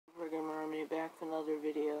with another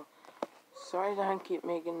video. Sorry that I keep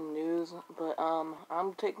making news, but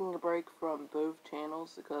I'm taking a break from both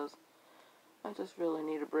channels because I just really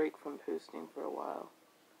need a break from posting for a while.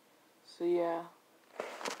 So yeah,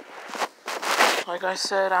 like I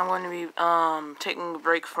said, I'm going to be taking a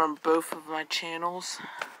break from both of my channels.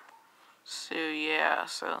 So yeah,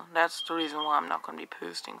 so that's the reason why I'm not going to be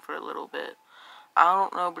posting for a little bit. I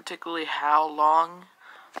don't know particularly how long,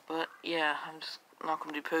 but yeah, I'm just not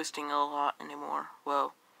going to be posting a lot anymore.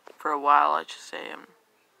 Well, for a while, I should say.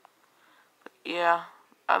 But yeah,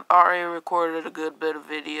 I've already recorded a good bit of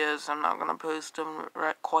videos. I'm not going to post them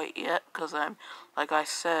quite yet, because like I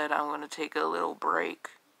said, I'm going to take a little break.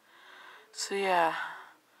 So yeah,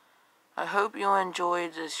 I hope you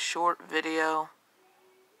enjoyed this short video.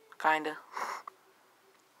 Kinda.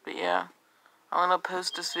 But yeah, I'm going to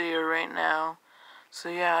post this video right now. So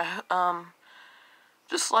yeah,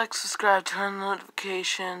 just like, subscribe, turn on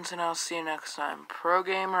notifications, and I'll see you next time. Pro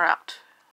Gamer out.